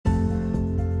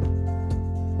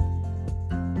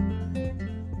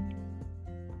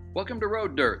Welcome to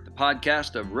Road Dirt, the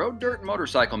podcast of Road Dirt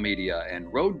Motorcycle Media and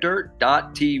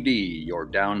RoadDirt.tv, your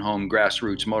down-home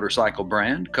grassroots motorcycle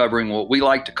brand covering what we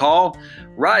like to call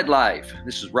ride life.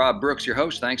 This is Rob Brooks, your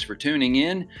host. Thanks for tuning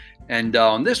in. And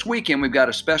on this weekend, we've got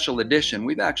a special edition.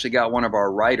 We've actually got one of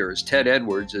our writers, Ted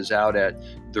Edwards, is out at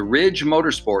the Ridge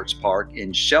Motorsports Park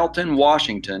in Shelton,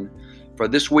 Washington, for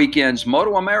this weekend's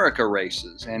Moto America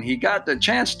races. And he got the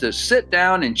chance to sit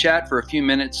down and chat for a few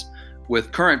minutes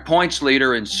with current points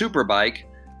leader in Superbike,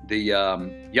 the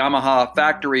Yamaha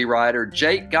factory rider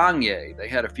Jake Gagne. They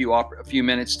had a few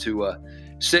minutes to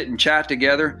sit and chat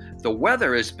together. The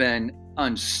weather has been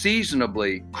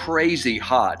unseasonably crazy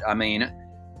hot. I mean,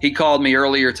 he called me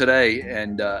earlier today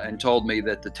and told me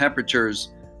that the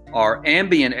temperatures are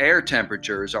ambient air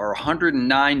temperatures are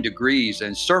 109 degrees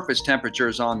and surface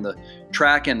temperatures on the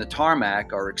track and the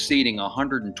tarmac are exceeding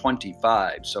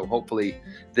 125. So hopefully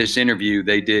this interview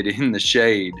they did in the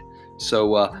shade.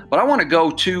 So, but I want to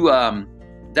go to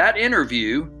that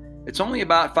interview. It's only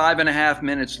about 5.5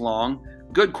 minutes long.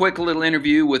 Good, quick little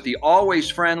interview with the always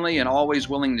friendly and always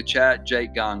willing to chat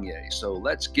Jake Gagne. So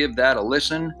let's give that a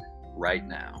listen right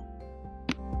now.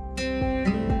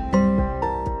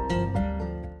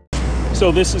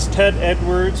 So this is Ted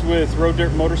Edwards with Road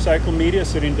Dirt Motorcycle Media,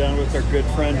 sitting down with our good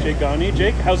friend Jake Gagne.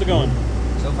 Jake, how's it going?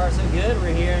 So far so good.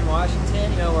 We're here in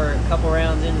Washington. You know, we're a couple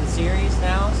rounds into the series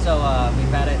now, so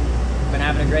been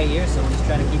having a great year. So we're just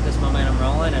trying to keep this momentum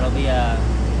rolling. It's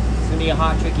gonna be a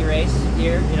hot, tricky race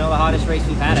here. You know, the hottest race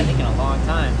we've had, I think, in a long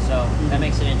time. So that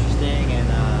makes it interesting.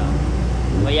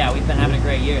 And but yeah, we've been having a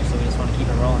great year, so we just want to keep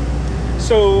it rolling.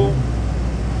 So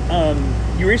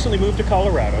you recently moved to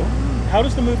Colorado. How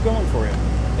does the move going for you?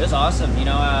 It was awesome. You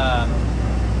know,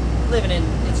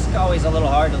 it's always a little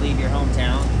hard to leave your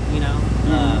hometown, you know.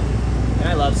 And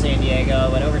I love San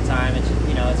Diego, but over time, it's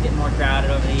getting more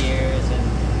crowded over the years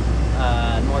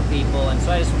and more people. And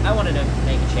so I wanted to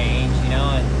make a change, you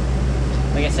know. And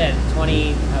like I said,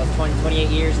 I was 28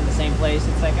 years in the same place.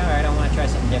 It's like, all right, I want to try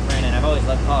something different. And I've always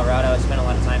loved Colorado. I spent a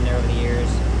lot of time there over the years,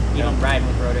 even riding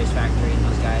with Road Race Factory and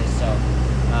those guys. So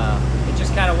it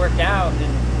just kind of worked out.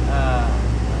 And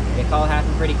the call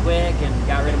happened pretty quick and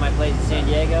got rid of my place in San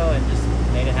Diego and just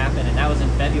made it happen. And that was in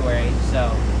February,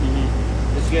 so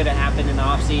it was good. It happened in the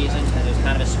off season because it was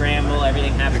kind of a scramble.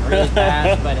 Everything happened really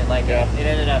fast, but it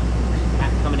ended up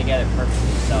coming together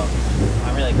perfectly. So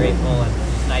I'm really grateful, and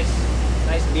it's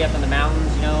nice to be up in the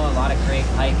mountains. You know, a lot of great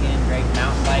hiking, great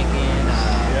mountain biking.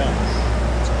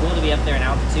 It's cool to be up there in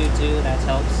altitude too. That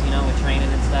helps, you know, with training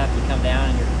and stuff. You come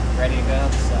down and you're ready to go.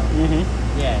 So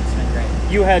yeah, it's been great.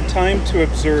 You had time to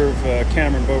observe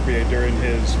Cameron Beaubier during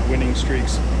his winning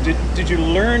streaks. Did you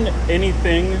learn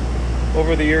anything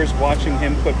over the years watching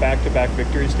him put back-to-back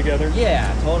victories together?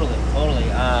 Yeah, totally.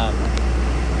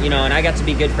 You know, and I got to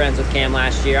be good friends with Cam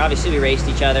last year. Obviously, we raced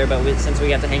each other, but since we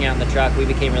got to hang out in the truck, we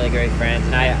became really great friends.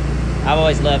 And I've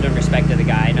always loved and respected the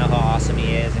guy. I know how awesome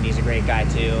he is, and he's a great guy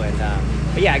too. And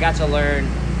but yeah, I got to learn.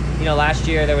 You know, last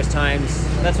year there was times,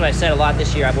 that's what I said a lot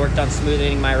this year, I've worked on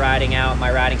smoothing my riding out,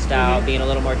 my riding style, being a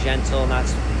little more gentle, not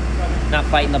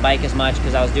fighting the bike as much,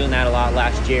 because I was doing that a lot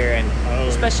last year. And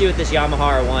especially with this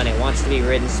Yamaha R1, it wants to be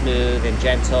ridden smooth and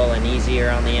gentle and easier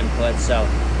on the input. So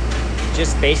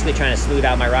just basically trying to smooth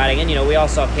out my riding. And, you know, we all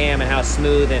saw Cam and how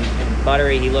smooth and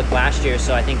buttery he looked last year.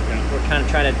 So I think we're kind of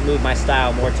trying to move my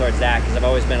style more towards that, because I've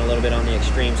always been a little bit on the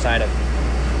extreme side of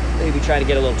maybe try to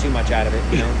get a little too much out of it,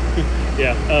 you know?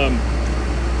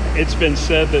 It's been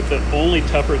said that the only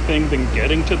tougher thing than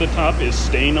getting to the top is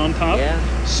staying on top. Yeah.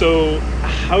 So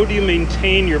how do you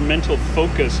maintain your mental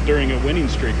focus during a winning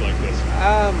streak like this?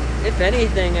 If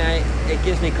anything, it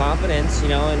gives me confidence, you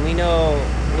know, and we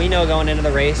know going into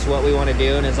the race what we want to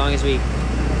do, and as long as we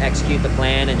execute the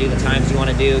plan and do the times you want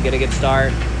to do, get a good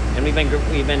start, and we've been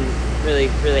really,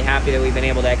 really happy that we've been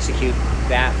able to execute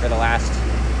that for the last,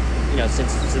 you know,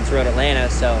 since Road Atlanta.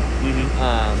 So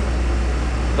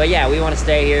but yeah, we want to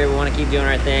stay here. We want to keep doing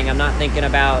our thing. I'm not thinking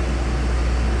about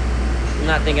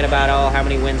how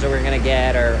many wins are we going to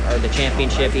get or the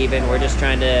championship even. We're just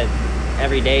trying to,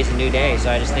 every day is a new day.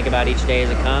 So I just think about each day as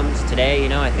it comes. Today, you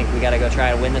know, I think we got to go try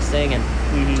to win this thing,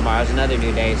 and tomorrow's another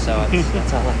new day. So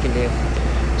that's all I can do.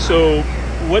 So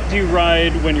what do you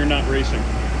ride when you're not racing?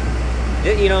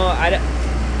 You know, I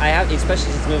have,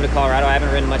 especially since moving to Colorado, I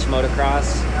haven't ridden much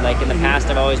motocross. Like in the past,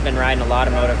 I've always been riding a lot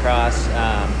of motocross.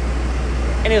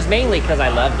 And it was mainly because I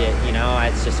loved it, you know.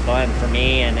 It's just fun for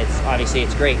me, and it's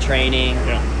great training.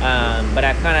 But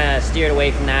I've kind of steered away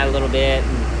from that a little bit.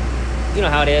 And you know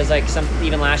how it is. Like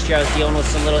even last year, I was dealing with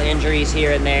some little injuries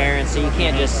here and there, and so you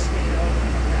can't just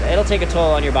it'll take a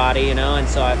toll on your body, you know. And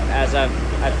so I've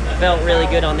felt really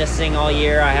good on this thing all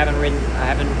year. I haven't,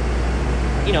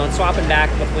 you know, and swapping back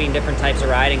between different types of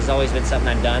riding has always been something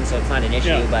I've done, so it's not an issue.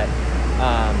 Yeah. But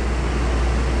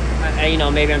you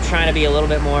know, maybe I'm trying to be a little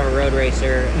bit more of a road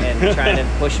racer and trying to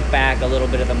push back a little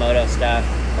bit of the moto stuff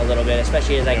a little bit,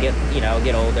 especially as I get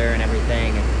older and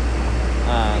everything.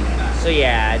 So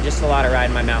yeah, just a lot of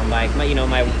riding my mountain bike, my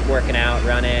working out,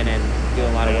 running, and doing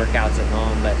a lot of workouts at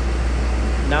home, but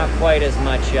not quite as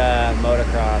much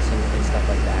motocross and stuff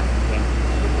like that. Yeah.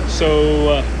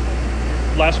 So,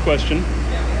 last question.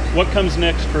 What comes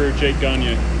next for Jake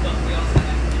Gagne?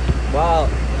 Well,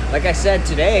 like I said,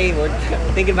 today we're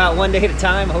thinking about one day at a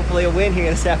time, hopefully a win here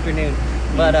this afternoon.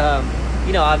 But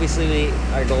you know, obviously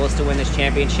our goal is to win this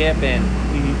championship, and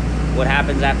what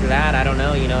happens after that, I don't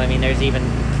know. You know, I mean,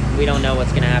 we don't know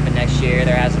what's going to happen next year.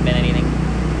 There hasn't been anything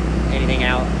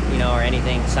out, you know, or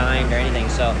anything signed or anything.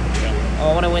 So I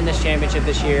want to win this championship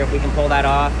this year. If we can pull that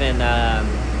off and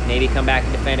maybe come back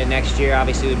and defend it next year,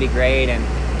 obviously it would be great.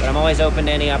 But I'm always open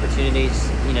to any opportunities,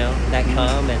 you know, that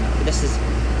come. And this is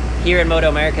here in Moto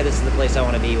America. This is the place I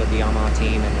want to be with the Yamaha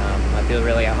team, and I feel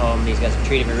really at home. These guys have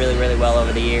treated me really, really well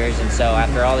over the years. And so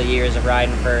after all the years of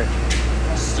riding for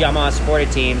Yamaha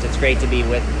supported teams, it's great to be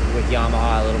with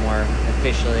Yamaha a little more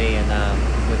officially, and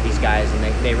with these guys, and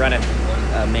they run an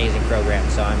amazing program.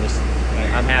 So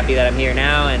I'm happy that I'm here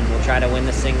now, and we'll try to win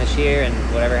this thing this year, and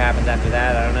whatever happens after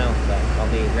that, I don't know, but I'll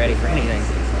be ready for anything.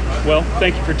 Well,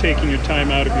 thank you for taking your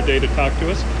time out of your day to talk to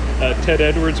us. Ted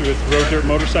Edwards with Road Dirt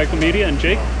Motorcycle Media, and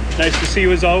Jake, nice to see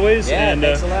you as always. Yeah, and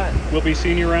thanks a lot. We'll be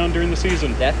seeing you around during the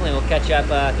season. Definitely, we'll catch up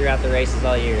throughout the races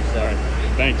all year. So, all right.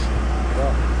 Thanks.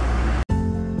 Well.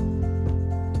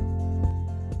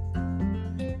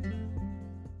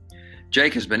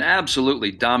 Jake has been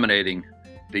absolutely dominating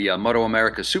the Moto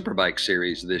America Superbike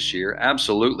Series this year,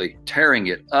 absolutely tearing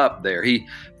it up there.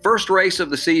 First race of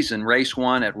the season, race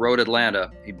 1 at Road Atlanta,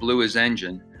 he blew his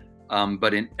engine.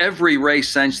 But in every race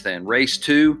since then, race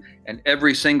 2 and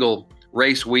every single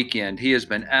race weekend, he has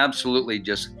been absolutely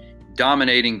just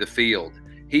dominating the field.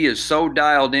 He is so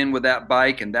dialed in with that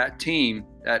bike, and that team,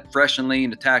 that Fresh and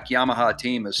Lean Attack Yamaha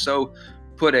team, is so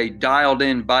put a dialed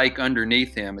in bike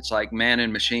underneath him. It's like man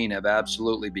and machine have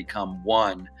absolutely become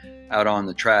one out on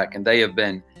the track, and they have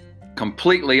been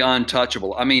completely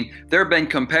untouchable. I mean, there have been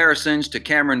comparisons to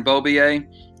Cameron Beaubier,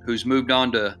 who's moved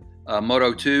on to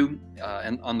Moto 2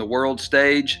 and on the world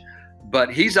stage, but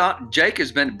Jake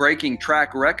has been breaking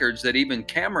track records that even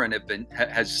Cameron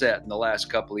has set in the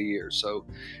last couple of years. So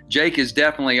Jake is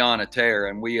definitely on a tear,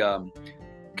 and we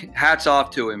hats off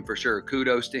to him for sure.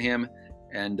 Kudos to him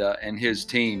and his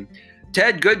team.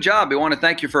 Ted, good job. We want to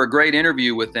thank you for a great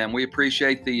interview with them. We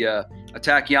appreciate the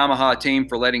Attack Yamaha team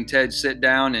for letting Ted sit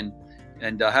down and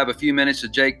have a few minutes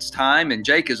of Jake's time. And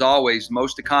Jake is always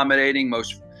most accommodating,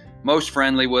 most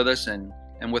friendly with us and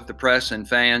with the press and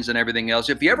fans and everything else.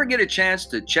 If you ever get a chance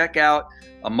to check out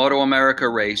a Moto America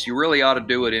race, you really ought to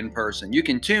do it in person. You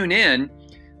can tune in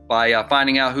by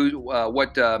finding out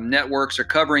what networks are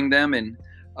covering them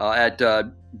at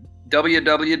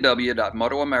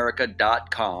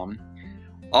www.motoamerica.com.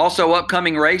 Also,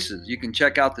 upcoming races. You can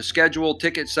check out the schedule,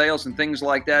 ticket sales, and things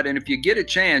like that. And if you get a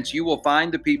chance, you will find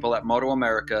the people at Moto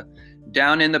America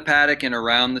down in the paddock and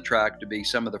around the track to be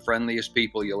some of the friendliest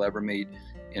people you'll ever meet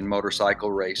in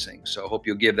motorcycle racing. So hope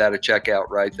you'll give that a check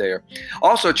out right there.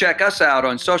 Also, check us out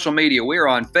on social media. We're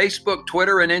on Facebook,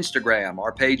 Twitter, and Instagram.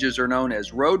 Our pages are known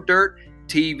as Road Dirt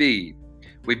TV.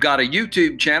 We've got a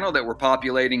YouTube channel that we're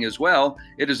populating as well.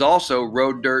 It is also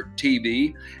Road Dirt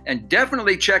TV. And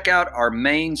definitely check out our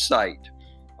main site,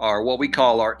 what we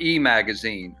call our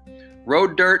e-magazine,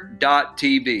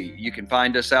 roaddirt.tv. You can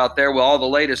find us out there with all the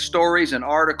latest stories and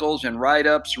articles and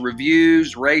write-ups,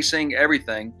 reviews, racing,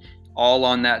 everything, all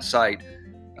on that site,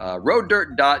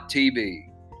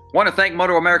 roaddirt.tv. Want to thank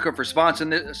Moto America for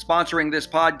sponsoring this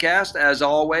podcast. As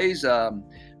always,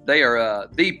 they are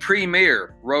the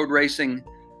premier road racing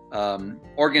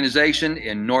organization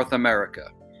in North America.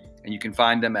 And you can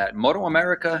find them at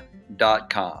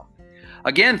motoamerica.com.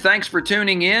 Again, thanks for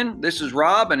tuning in. This is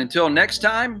Rob, and until next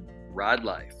time, ride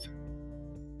life.